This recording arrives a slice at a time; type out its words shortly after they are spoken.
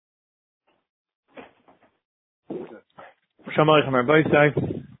Shalom Aleichem Rabbeisai.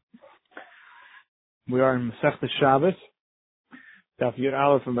 We are in Masechta Shabbos. Daf Yud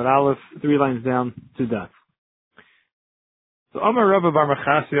Aleph and Bar Aleph, 3 lines down to Daf. So Amar Rabba Bar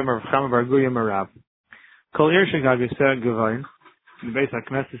Machasi, Amar Rav Chama Bar Guya Amar Rav. Kol Ir Shegagisa Gavain. In the Beis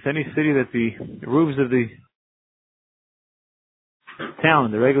HaKnesses, any city that the roofs of the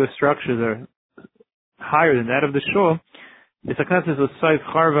town, the regular structures are higher than that of the shul, the HaKnesses was Saif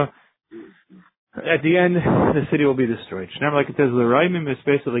Charva. At the end, the city will be destroyed. Never like it says, L'raimim is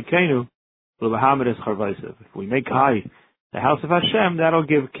basically Kenu, L'bahamid is Charvaisav. If we make high the house of Hashem, that'll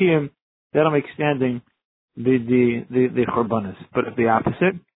give Kiyam, that'll make standing the Chorbanis. But if the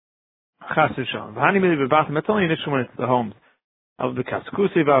opposite, Chas V'Shalom. It's only an issue when it's the homes. Of the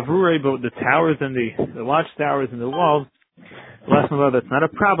Kaskusi Vavrure, but the towers and the watchtowers and the walls, last of that's not a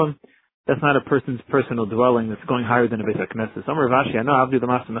problem. That's not a person's personal dwelling that's going higher than a Beis HaKnesses. Some Rav Ashi, I know, Avdi the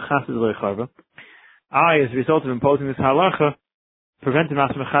Master Mechassid Leicharva. As a result of imposing this halacha, prevented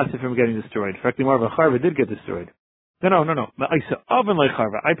Master Mechassid from getting destroyed. In fact, the Marva Charva did get destroyed. No.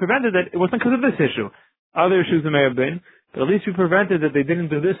 I prevented that. It wasn't because of this issue. Other issues there may have been, but at least we prevented that they didn't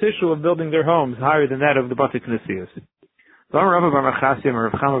do this issue of building their homes higher than that of the Bate Knesios. Better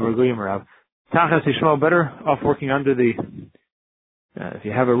off working under the, if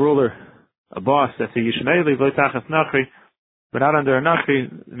you have a ruler, a boss, that's a Yishmeili, but not under a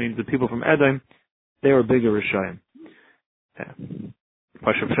Nachri, it means the people from Edom, they were bigger Rishayim.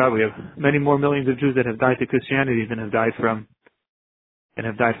 We have many more millions of Jews that have died to Christianity than have died from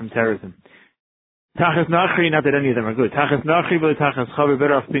terrorism. Tachas Nachri, not that any of them are good. Tachas Nachri, but Tachas Chaver,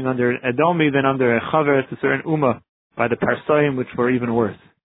 better off being under Edomi than under a Chaver, it's a certain Ummah, by the Parsayim, which were even worse.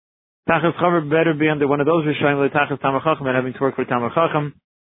 Tachas Chaver better be under one of those Rishayim, like Tachas Tamar Chacham, and having to work for Tamar Chacham,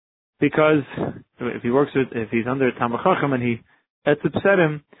 because if he's under Tamar Chacham and he that's upset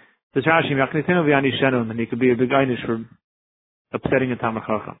him, the Rashi Yaknisinu V'Yani Shenum, and he could be a big einish for upsetting a Tamar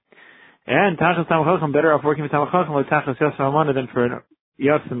Chacham. And Tachas Tamar Chacham better off working with Tamar Chacham like Tachas Yasam Almana than for an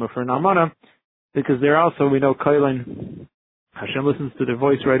Yasim or for an Almana, because they're also, we know, Kailan, Hashem listens to their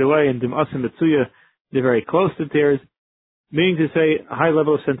voice right away, and Dim Asim Betsuya, they're very close to tears, meaning to say a high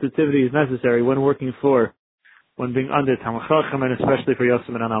level of sensitivity is necessary when being under Tamar Chacham, and especially for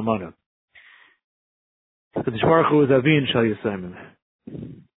Yasim and Almana. The Baruch Hu is Avin Shal Yisayim.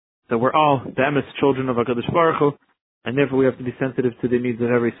 So we're all the emes children of HaKadosh Baruch Hu, and therefore we have to be sensitive to the needs of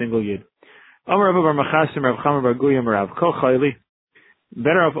every single yid. Amar Rabba Bar Machasim Rav Chama Bar Guya Rav Kol Chayli.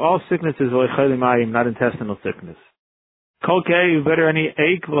 Better of all sicknesses, Chayli Mayim, not intestinal sickness. Kol Keiv, better any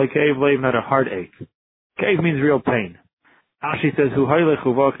ache, like Keiv Leiv, not a heart ache. Keiv means real pain. Ashi says, Hu Haylech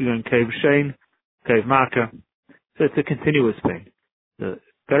Hu Vaki and Keiv Shein, Keiv Maka. So it's a continuous pain.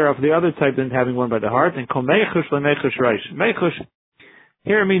 Better off the other type than having one by the heart. And Kol Mechush LeMechush Reish. Mechush,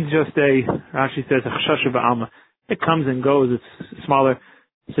 here means just Rashi says, Chashasha Ba'alma. It comes and goes, it's smaller.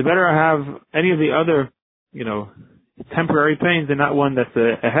 So better have any of the other, temporary pains and not one that's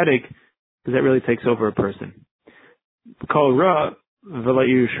a headache, because that really takes over a person. Kol Ra V'la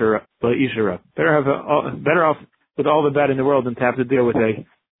Ishara. Better off with all the bad in the world than to have to deal with a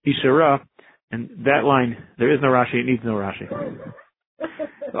Ishara. And that line, there is no Rashi, it needs no Rashi.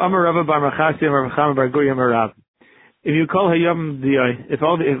 Amar Rabba Bar Machasi, Amar Chama Bar Guya Amar Rav. If you call Hayam Dio, if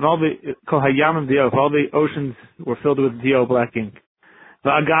all the oceans were filled with Dio black ink,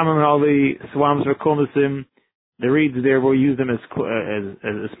 the Agamim and all the swamps were kulmasim, the reeds there will use them as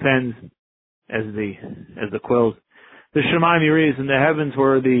pens, as the quills. The Shemaim Yiriz and the heavens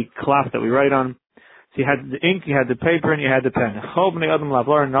were the cloth that we write on. So you had the ink, you had the paper, and you had the pen.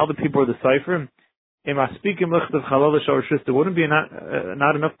 And all the people were the cipher. There wouldn't be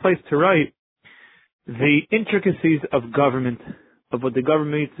not enough place to write the intricacies of government, of what the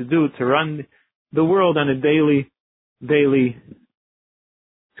government needs to do to run the world on a daily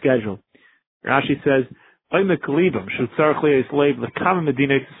schedule. Rashi says, so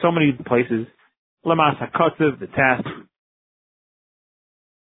many places, the task,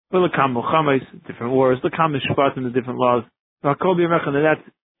 different wars, and the different laws, that's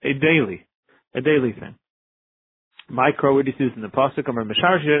a daily thing. Micro, we just use in the Pasuk,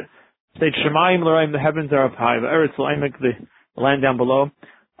 state Shemayim L'Raim, the heavens are up high, Eretz L'Aimek, the land down below,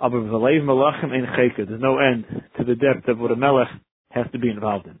 Aber V'leiv Melachim Ein Cheka, there's no end to the depth of what a Melech has to be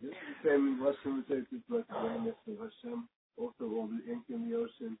involved in.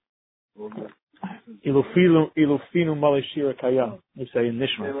 Ilufinu Malashira Kayam, we say in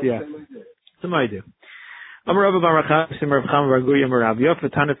Nishmas, yeah. Some idea. Amar Rabba Bar Machasim Rav Chama Bar Guya Rav Yof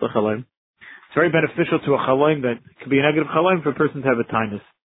V'Tanis L'Chalaim. It's very beneficial to a chalaim that could be a negative chalaim for a person to have a tinus.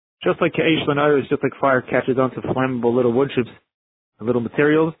 Just like Keish L'Nayr, just like fire catches onto flammable little wood chips and little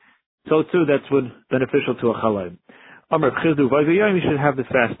materials, so too that's beneficial to a chalaim. Amar Chizdu Vayvayim, you should have the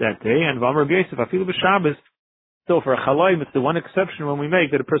fast that day. And Amar Yosef, Afilu b'Shabbos, still for a Chalayim, it's the one exception when we make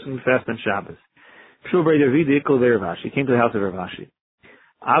that a person can fast on Shabbos. Shuvray Davidi Ikl Ravashi, came to the house of Ravashi.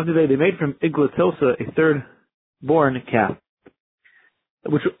 After they made from Igla Tilsa a third born calf,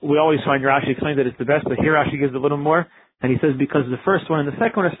 which we always find Rashi explains that it's the best, but here Rashi gives a little more, and he says because the first one and the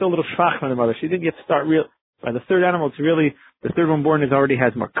second one are still a little shvach from the mother. She didn't get to start real. By the third animal, it's really, the third one born already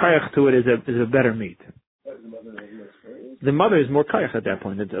has more kayach to it, is a better meat. The mother is more kayach at that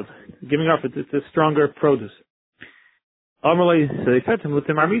point. It's giving off, it's a stronger produce. Amalei, so they said to him, with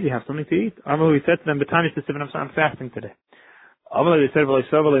the marmid, you have something to eat. Amalei, he said to them, Betani to Sivin, I'm fasting today. Amalei, they said, who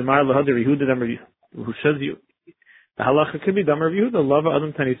says you, the halacha could be dumber of you, the lava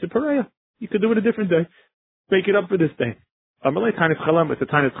adam tanisa pareya. You could do it a different day. Make it up for this day. Amalei, tanis chalam, it's a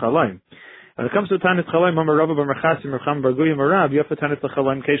tanis chalayim. When it comes to tanis chalayim, Amar Rabba B'Merchasim, Recham Barguyim Arab, Yafa tanis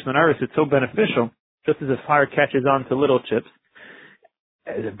chalayim Keshan and Aris, it's so beneficial, just as a fire catches on to little chips,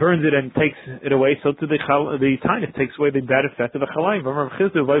 as it burns it and takes it away, so to the tanis takes away the bad effect of the chalayim. Amar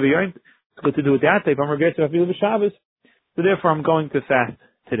Chizdu, Vayvayim, it's good to do it that day, Amar Yosef, Afilu b'Shabbos. So therefore I'm going to fast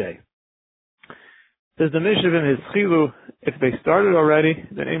today. Says the Mishnah in his chilu, if they started already,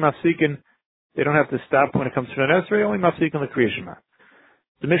 then ein mafsikin, they don't have to stop when it comes to Shemoneh Esrei, only mafsikin l'Kriyas Shema.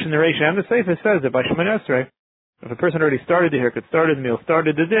 The Mishnah, the Reisha, and the Sefer says that by Shemoneh Esrei, if a person already started the haircut, started the meal,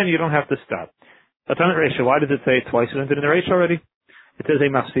 started the din, you don't have to stop. That's on the Reisha. Why does it say it twice? Isn't it in the Reisha already? It says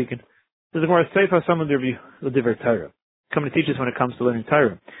ein mafsikin. There's a more Sefer, some of the diver Torah. Come to teach us when it comes to learning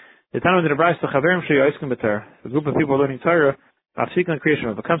Torah. The time of the Bryce, the Chaverim Sheyoskim B'Torah, a group of people are learning Torah, mafsikin l'Kriyas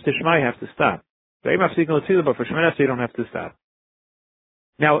Shema. If it comes to Shema, you have to stop. But for Shemoneh Esrei, you don't have to stop.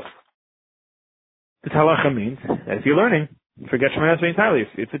 Now, the halacha means that if you're learning, forget Shemoneh Esrei entirely.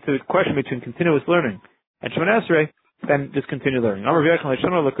 If it's a question between continuous learning and Shemoneh Esrei, then just continue learning.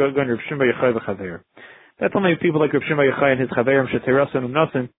 That's only people like Rav Shimon Yochai and his chaverim Shetirasan and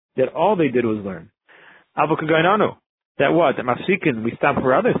Nasan that all they did was learn. That what? That mafsikin, we stop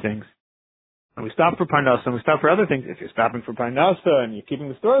for other things. And we stop for parnasa, and we stop for other things. If you're stopping for parnasa and you're keeping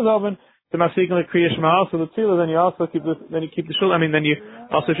the stores open, the mafsikin like Kriya Shema, also the tefillah, then you also keep the shul. Then you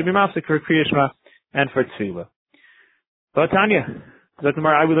also should be mafsik for Kriya Shema and for tefillah. But Tanya, I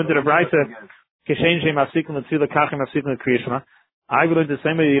would learn to the Brayta, Keshen Shem mafsikin the tefillah, kachem mafsikin the Kriya Shema. I would learn the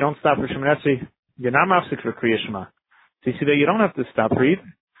same way you don't stop for Shemoneh Esrei, you're not mafsik for Kriya Shema. So you see that you don't have to stop for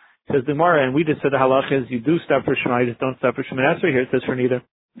either. Says the Gemara, and we just said the halach is you do stop for Shema, you just don't stop for Shemoneh Esrei. Here it says for neither.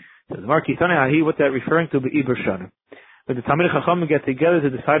 Says the Gemara, Kitane Ahi, what that referring to? Be'iber Shana. When the Talmidei Chachamim get together to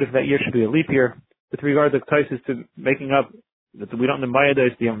decide if that year should be a leap year, with regard to Taisus to making up that we don't need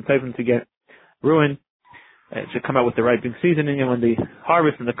Mayadais, the Yom Tovim to get ruined, it should come out with the ripening season, and when the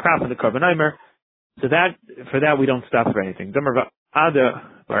harvest and the crop and the Karbanaimer. So that for that we don't stop for anything. The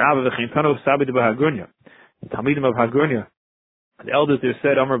Talmidim of Hagurnya, the elders there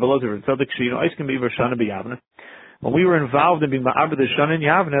said, Amar Belozer and Tzaddik Shino, Eiskim Be'iver Shana B'Yavne. When we were involved in being Ma'abed the Shana in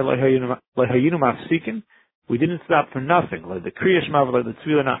Yavne, Lahayinu Mafsikin, we didn't stop for nothing. Like the Kriya Shema, like the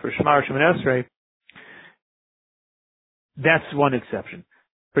Tefillah, not for Shema or Shemoneh Esrei. That's one exception.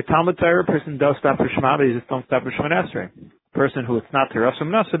 For Talmud Torah, a person does stop for Shema, but they just don't stop for Shemoneh Esrei. A person who it's not Torah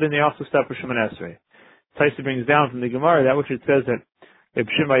Shemoneh, then they also stop for Shemoneh Esrei. Taisa brings down from the Gemara that which it says that Reb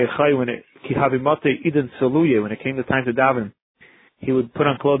Shimon Yochai, when it came the time to daven, he would put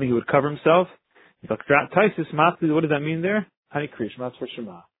on clothing, he would cover himself. Taisus Matli, what does that mean there? Hani Kriya Shema for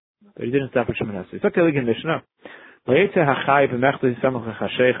Shema. But he didn't stop for Shemoneh Esrei. It's okay, like in Mishnah.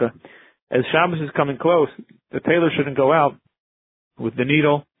 As Shabbos is coming close, the tailor shouldn't go out with the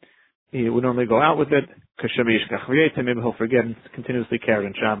needle. He would normally go out with it. Maybe he'll forget and continuously carry it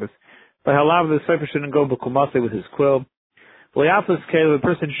on Shabbos. By halav, the sefer shouldn't go b'kumase with his quill. The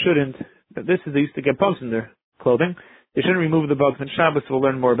person shouldn't. This is, they used to get bugs in their clothing. They shouldn't remove the bugs on Shabbos. We'll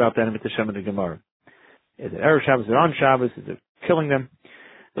learn more about that in Mitzvah and the Gemara. Is it Erev Shabbos or on Shabbos? Is it killing them?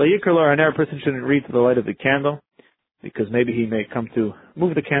 An Erev person shouldn't read to the light of the candle, because maybe he may come to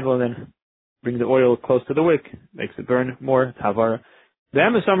move the candle and then bring the oil close to the wick, makes it burn more. Havara. The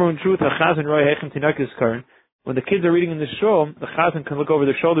Emes in truth, when the kids are reading in the shul, the chazan can look over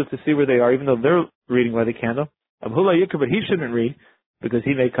their shoulder to see where they are, even though they're reading by the candle. But he shouldn't read, because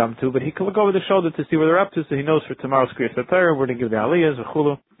he may come to, but he can look over the shoulder to see where they're up to, so he knows for tomorrow's Kriyas HaTorah, we're going to give the aliyahs,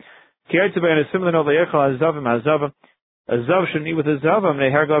 v'chulu. And a similar note, a zav shouldn't eat with a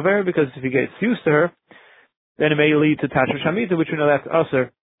zav, because if he gets used to her, then it may lead to tashmish hamita, which we know that's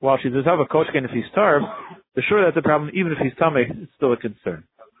usher, while she's a zav, koshken, if he's starved, for sure that's a problem, even if he's tummy, it's still a concern.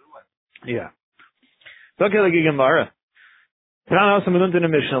 Yeah. A person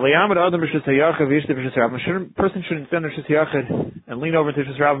shouldn't stand in Rishus Yachid and lean over into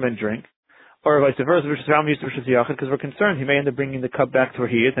Rishus Rabbim and drink. Or vice versa, Rishus Ram used to Rishus Yachid because we're concerned he may end up bringing the cup back to where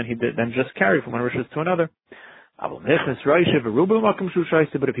he is, and he did then just carry from one Rishus to another. But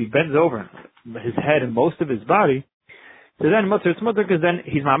if he bends over his head and most of his body, so then mutter because then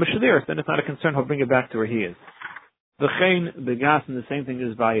he's mamash shadir. Then it's not a concern. He'll bring it back to where he is. The gas, and the same thing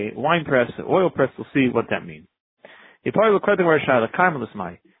is by a wine press, an oil press. We'll see what that means. If you're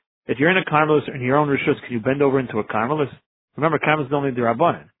in a carmelist or in your own rishus, can you bend over into a carmelist? Remember, carmelist is only the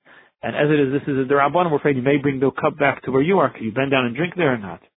rabbanan, and as it is, this is a rabbanan. We're afraid you may bring the cup back to where you are. Can you bend down and drink there or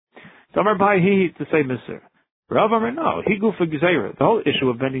not? So Amar Bai he to say Mister. Rav Amar no. He go for gzeira. The whole issue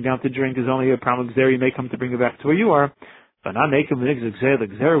of bending down to drink is only a problem of gzeira. You may come to bring it back to where you are, but not make him the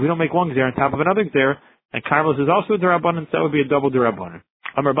gzeira. We don't make one gzeira on top of another gzeira. And carmelist is also a derabanan, so that would be a double derabanan.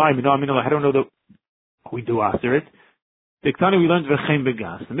 Amar Bai, I don't know that we do after it. The Ktani we learned v'chein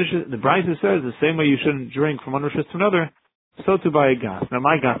begas. The Brisa says the same way you shouldn't drink from one rishus to another, so to buy a gas. Now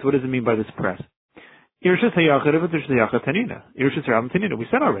my gas, what does it mean by this press? Irshus hayachid, if it's Rishus hayachid tanina. Irshus rabim tanina. We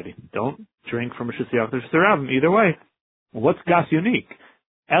said already, don't drink from Rishus hayachid Rishus rabim. Either way, what's gas unique?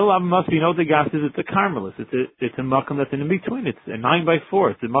 Elam must be the gas is it's a carmelist. It's a makam that's in between. It's a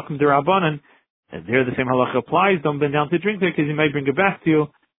 9x4. It's a makam derabanan. And there the same halacha applies. Don't bend down to drink there because he may bring it back to you.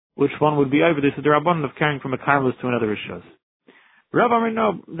 Which one would be over? This is the rabbanon of carrying from a carmelist to another rishos. Rav Amar,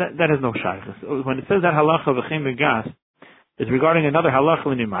 no, that has no shaykhs. When it says that halacha of v'chein begas, it's regarding another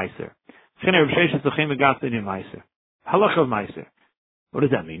halacha in your meiser. Halacha of meiser. What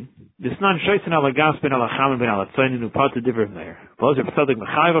does that mean? This non shaytan ala gas ben ala cham ben ala tzayin upat to different there. Bozer b'tzadik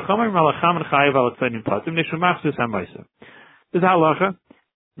mechayev achomer ala cham and chayev ala tzayin upatim neshumachzus ha meiser. This halacha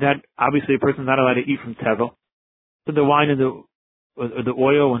that obviously a person is not allowed to eat from tevel. So the wine and the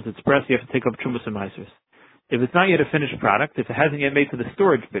oil, once it's pressed, you have to take up trumas and meisers. If it's not yet a finished product, if it hasn't yet made to the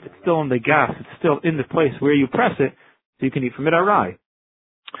storage bit, it's still in the gas, it's still in the place where you press it, so you can eat from it arai.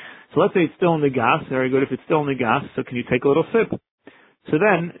 So let's say it's still in the gas, very good, if it's still in the gas, so can you take a little sip? So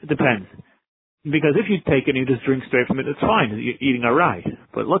then, it depends. Because if you take it and you just drink straight from it, it's fine, you're eating arai.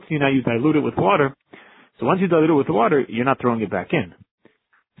 But let's say now you dilute it with water, so once you dilute it with the water, you're not throwing it back in.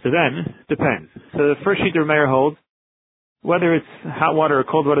 So then, depends. So the first sheet the Meir holds, whether it's hot water or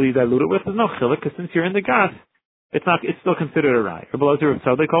cold water you dilute it with, there's no chiluk, because since you're in the gas, it's still considered a rai. Or below zero,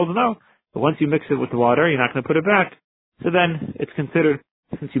 so they call it no. But once you mix it with the water, you're not going to put it back. So then, it's considered,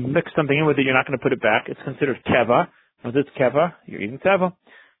 since you mix something in with it, you're not going to put it back. It's considered keva. Once it's keva, you're eating teva.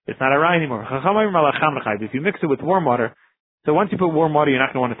 It's not a rai anymore. If you mix it with warm water, so once you put warm water, you're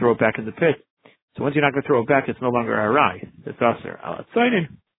not going to want to throw it back in the pit. So once you're not going to throw it back, it's no longer a rai. It's aser.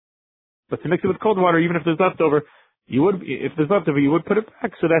 But to mix it with cold water, even if there's leftover, you would put it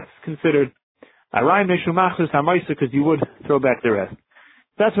back. So that's considered a rai meshumachus hamaisa because you would throw back the rest.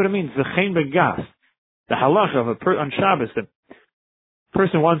 That's what it means. V'chein begas. The halacha of on Shabbos, the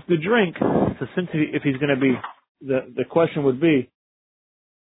person wants to drink. So since if he's going to be, the question would be,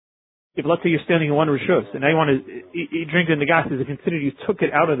 if let's say you're standing in one rishus and now you want to drink in the gas, is it considered you took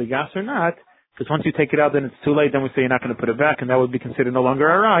it out of the gas or not? Because once you take it out, then it's too late. Then we say you're not going to put it back, and that would be considered no longer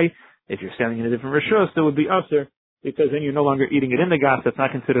a rai. If you're standing in a different rishus, that would be usher, because then you're no longer eating it in the gas. That's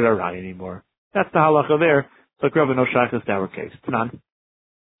not considered a rai anymore. That's the halacha there. So Rabbi no shaykhus to our case. Tanan.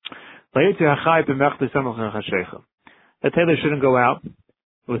 The tailor shouldn't go out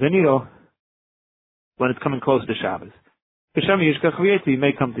with a needle when it's coming close to Shabbos. He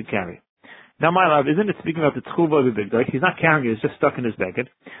may come to carry. Now, my love, isn't it speaking about the tchuva of the big day? He's not carrying it; it's just stuck in his beged.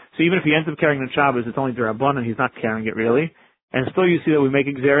 So even if he ends up carrying it on Shabbos, it's only derabbanan, and he's not carrying it really. And still, you see that we make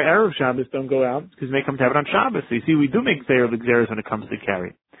a gzera erev Shabbos. Don't go out because we may come to have it on Shabbos. So you see, we do make gzera of the gzeras when it comes to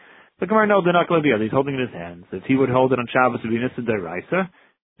carry. The Gemara no, they're not going to be. He's holding it in his hands. If he would hold it on Shabbos, it would be nissa deraisa.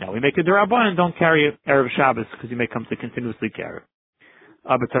 Now we make a derabbanan and don't carry it erev Shabbos because you may come to continuously carry.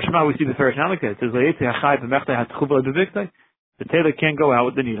 But Tashma, we see the first like that. It says the tailor can't go out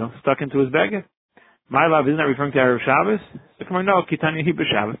with the needle stuck into his beged. My love, isn't that referring to erev Shabbos? The Gemara no, kitanya hiba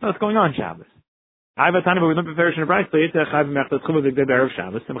Shabbos. No, it's going on Shabbos. But we don't prepare in a price.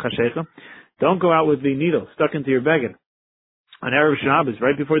 Don't go out with the needle stuck into your beged on erev Shabbos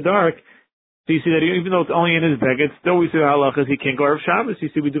right before dark. So you see that even though it's only in his beged, still we see the halachas he can't go erev Shabbos. You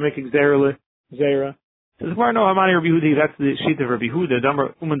see we do make a zera. Says no, Hamani Rabbi Hudi. That's the sheet of Rabbi Huda.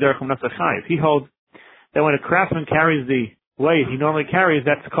 He holds that when a craftsman carries the way he normally carries,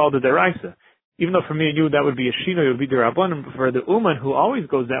 that's called a deraisa. Even though for me and you that would be a shino, it would be derabbanan. But for the uman who always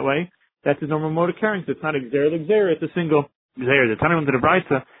goes that way, that's his normal mode of carrying. So it's not a gzera, it's a single gzera. The Tanaim to the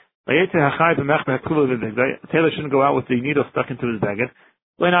Brisa, the tailor shouldn't go out with the needle stuck into his beged.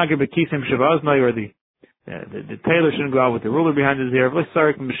 Or the tailor shouldn't go out with the ruler behind his ear.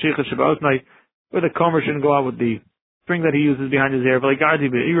 Or the comber shouldn't go out with the string that he uses behind his ear.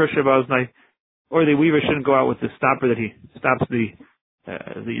 or the weaver shouldn't go out with the stopper that he stops the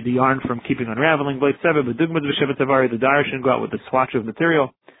yarn from keeping unraveling. The dyer shouldn't go out with the swatch of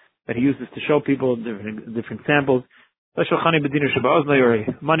material that he uses to show people different samples. Or a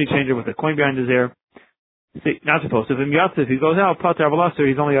money changer with a coin behind his ear. See, not supposed to. If he goes out, Pater Avalasser,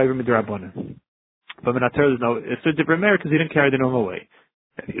 he's only over Midrabanan. But there's no, it's a different merit because he didn't carry the normal way.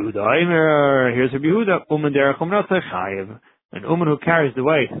 Here's Rabbi Yehuda, an Uman who carries the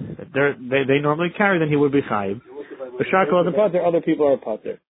way that they normally carry, then he would be chayiv. But Shakal is a Pater, other people are a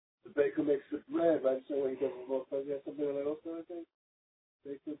Pater. The baker makes the bread, right? So when he doesn't look like he has something like that, I think.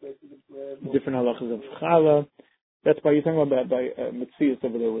 Baker the bread. Different halachas of challah. That's why you're talking about by Metzias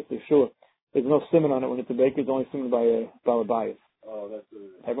over there with the shul. There's no simon on it when it's a baker. It's only simon by a balabayas. Oh, that's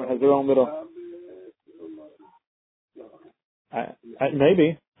everyone has their own little.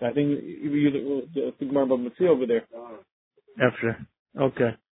 Maybe. I think you think more about Metzia over there. After.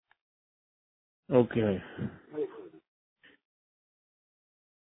 Okay.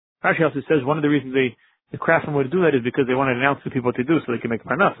 Rashi also says one of the reasons the craftsmen would do that is because they want to announce to people what to do so they can make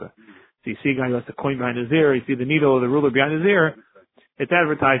parnasa. So you see a guy who has the coin behind his ear, you see the needle or the ruler behind his ear, it's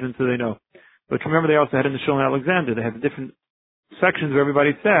advertising so they know. But remember they also had in the shul in Alexander, they had the different sections where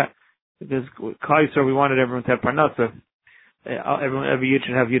everybody sat. Because Kaiser, we wanted everyone to have parnasa. Every Yid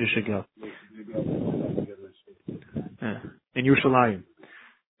should have Yiddish ago. In Yerushalayim.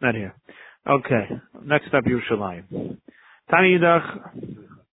 Not here. Okay. Next up, Yerushalayim. Tani Yidach.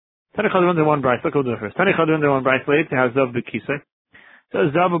 Tani Chadron de one Bryce. Look what we'll do first. Tani Chadron de one Bryce later to have Zav Bekisei. So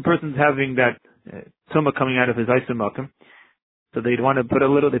Zav, a person's having that tumah coming out of his Isamakim. So they'd want to put a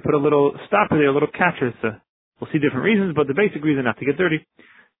little stopper there, a little catcher. So we'll see different reasons, but the basic reason not to get dirty.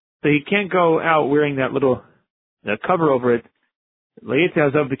 So he can't go out wearing that little cover over it. Le'etz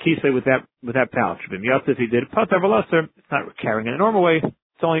Zav Bekisei with that pouch. If he did Pater Avalasser, it's not carrying in a normal way.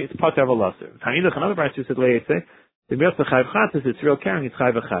 It's Pater Avalasser. Tani Yidach, another Bryce who said Le'etz. It's real carrying, it's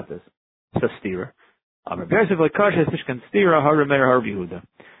chayv chatas. It's a stira. Be'ersev lekasha, it's mishkan stira, har Remeir, har Rabbi Yehuda.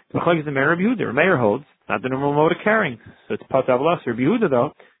 The machlokes is the Meir Rabbi Yehuda. Remeir holds, it's not the normal mode of carrying. So it's Pater Avalasser. Rabbi Yehuda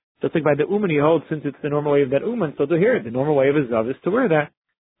though, just like by the Uman he holds, since it's the normal way of that Uman, so to hear it, the normal way of his Zav is to wear that.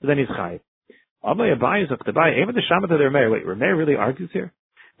 So then he's chayv. Abai Abai is Abai, even the Shamata the Remeir. Wait, Remeir really argues here?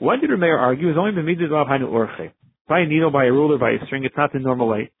 When did Remeir argue? It's only been mitzvah hainu orche. By a needle, by a ruler, by a string, it's not the normal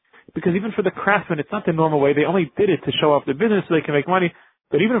way. Because even for the craftsmen, it's not the normal way. They only did it to show off their business so they can make money.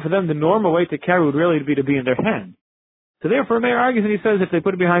 But even for them, the normal way to carry would really be to be in their hand. So therefore, Meir argues and he says if they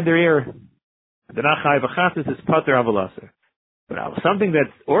put it behind their ear, the nachai v'chatis is pater avalaser. But something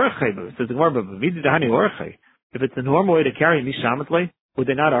that's orchei, says the Gemara, if it's the normal way to carry mishamatli, would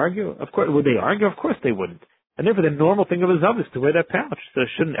they not argue? Of course, would they argue? Of course they wouldn't. And therefore, the normal thing of a zav is to wear that pouch. So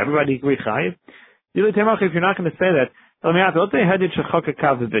shouldn't everybody agree chayiv? If you're not going to say that, let's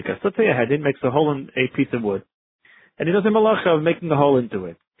say a hedin makes a hole in a piece of wood, and he does a malacha of making a hole into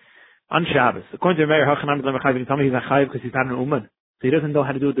it on Shabbos. According to Meir, you tell me he's not chayiv because he's not an uman, so he doesn't know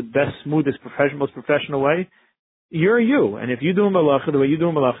how to do it the best, smoothest, most professional way. You're you, and if you do a malacha the way you do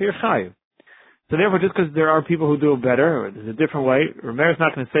a malacha, you're chayiv. So therefore, just because there are people who do it better, or there's a different way, Meir is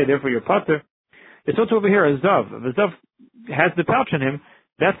not going to say therefore you're pater. It's also over here a zav. If a zav has the pouch in him,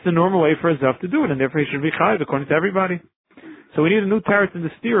 that's the normal way for a zav to do it, and therefore he should be chayiv according to everybody. So we need a new teretz in the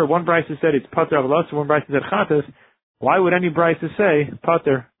steer. One Bryce said it's pater avalasser, one Bryce said chatas. Why would any Bryce say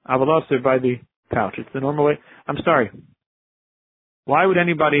pater avalasser by the pouch? It's the normal way. I'm sorry. Why would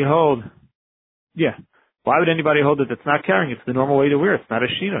anybody hold? Yeah. Why would anybody hold that it's not carrying? It's the normal way to wear it. It's not a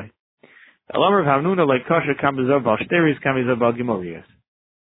shinoi. Elamar of Hamnuna like kasher kamizav bal shteris kamizav bal gimorias.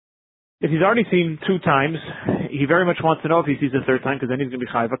 If he's already seen 2 times, he very much wants to know if he sees the 3rd time because then he's going to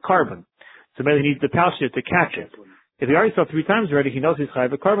be chayiv a carbon. So maybe he needs the pouch to catch it. If he already saw 3 times already, he knows he's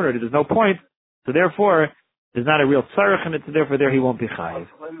chayiv a carbon already. There's no point. So therefore, there's not a real tzarech in it. So therefore, there he won't be chayiv.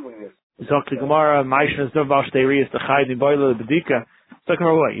 Zok Gemara, Maishna Zav Bal Shteiri is the chayiv in boiler the bedika. So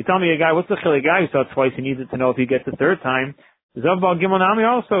what? You tell me a guy, what's the chilei guy who saw it twice? He needs it to know if he gets the 3rd time. Zav Bal Gimel Nami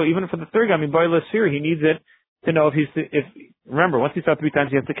also, even for the 3rd guy, I mean boiler Sir, he needs it to know if remember, once he saw 3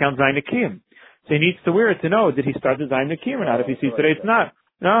 times, he has to count Zayin Akim. So he needs to wear it to know, did he start the Zayin Akim or not? If he sees today, it's not.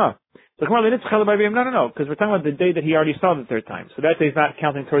 No. So come on, no, because we're talking about the day that he already saw the 3rd time. So that day's not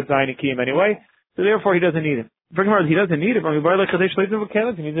counting towards Zayin Akim anyway. So therefore, he doesn't need it. For Gemara, he doesn't need it.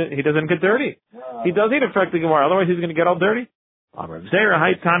 He doesn't get dirty. He does need it for the Gemara. Otherwise, he's going to get all dirty. No, we're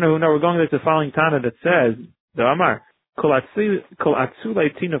going to the following Tana that says, the Amar,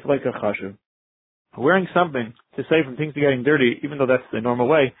 wearing something to save from things getting dirty, even though that's the normal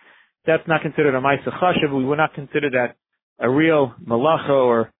way, that's not considered a ma'aseh chashuv. We would not consider that a real malacha,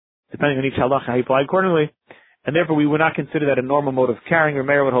 or depending on each halacha, how you apply accordingly. and therefore we would not consider that a normal mode of carrying. Or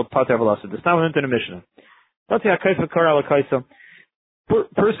Meir would hold pater v'lasa. This now went into the Mishnah. Let's say a kaisa kara ala kaisa.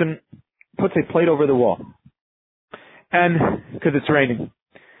 Person puts a plate over the wall, and because it's raining.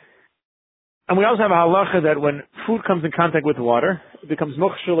 And we also have a halacha that when food comes in contact with water, it becomes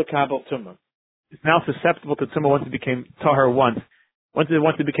mukhshul l'kabel tumah. It's now susceptible to tumah once it became tahar once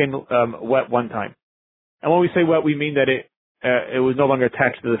it became wet one time. And when we say wet, we mean that it was no longer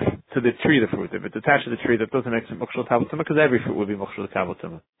attached to the tree, the fruit. If it's attached to the tree, that doesn't make it mukhshul l'kabel tumah, because every fruit would be mukhshul l'kabel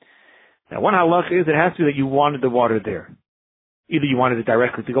tumah. Now, one halacha is it has to be that you wanted the water there. Either you wanted it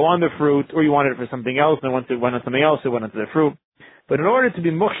directly to go on the fruit, or you wanted it for something else, and once it went on something else, it went onto the fruit. But in order to be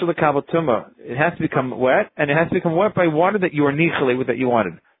mukhshul l'kabel tumah, it has to become wet, and it has to become wet by water that you are nichale with, that you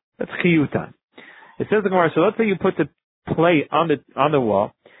wanted. That's chiyutan. It says the Gemara, so let's say you put the plate on the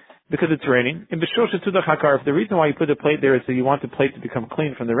wall, because it's raining. In b'shul shetudach hakar, if the reason why you put the plate there is so you want the plate to become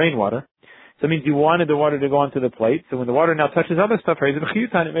clean from the rainwater, so it means you wanted the water to go onto the plate, so when the water now touches other stuff,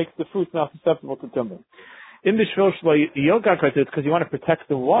 it makes the fruits now susceptible to tumah. In the shvil yoga, it's because you want to protect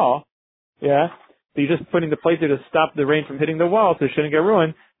the wall, yeah. So you're just putting the plate there to stop the rain from hitting the wall, so it shouldn't get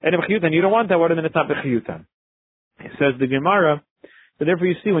ruined. And in b'chiyutan, you don't want that water, then it's not b'chiyutan. It says the Gemara. So therefore,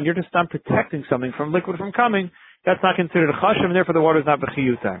 you see, when you're just not protecting something from liquid from coming, that's not considered a chashav, and therefore the water is not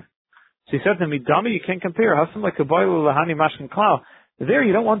b'chiyutan. So he said to me, Dami, you can't compare. Hasam like kaboilu lahani mashkin klal. There,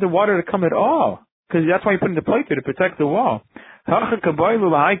 you don't want the water to come at all, because that's why you're putting the plate there to protect the wall. Here,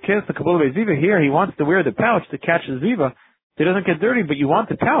 he wants to wear the pouch to catch the ziva. So it doesn't get dirty, but you want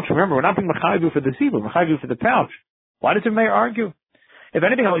the pouch. Remember, we're not being machayivu for the ziva, we're machayivu for the pouch. Why does the mayor argue? If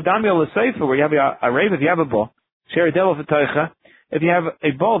anything, where you have a rave, if you have a bowl, if you have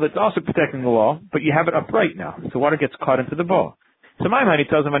a bowl that's also protecting the wall, but you have it upright now, so water gets caught into the bowl. So my money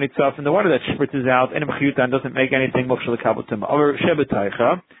tells him and the water that spritzes out and doesn't make anything mukhshul l'kabel tumah. Or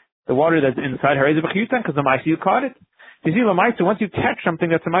shebetaycha, the water that's inside her is a b'chiyutan because the ma'isa you caught it. You see, l'maisa, once you catch something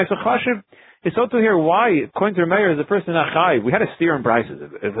that's a ma'isa chashiv, it's also here why, according to the mayor, is a person not chayiv. We had a steer in Bryces.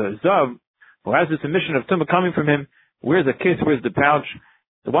 If a zav who has this emission of tumah coming from him, where's the kiss, where's the pouch?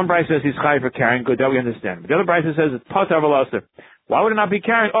 The one Bryce says he's chayiv for carrying, good, that we understand. But the other Bryce says it's pater v'lasa. Why would it not be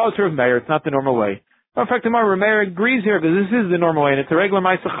carrying? Oh, it's Rav Meir, it's not the normal way. In fact, tomorrow Rav Meir agrees here because this is the normal way, and it's a regular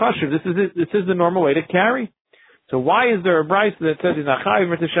ma'isa chashiv. This is the normal way to carry. So why is there a Bryce that says he's not chayiv?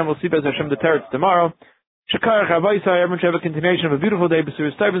 Hashem will see Bez Hashem the teretz tomorrow. Shekar Chavaisai, everyone should have a continuation of a beautiful day.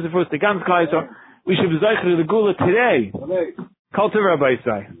 B'suris Taivas, the first, the Gans Klai, so we should be zeicher the Gula today. Kol Tov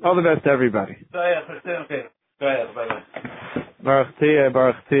Rabbaisai. All the best to everybody. Go ahead, bye-bye. Baruch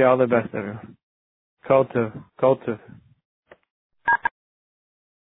Tia, all the best to everyone. Kol Tov.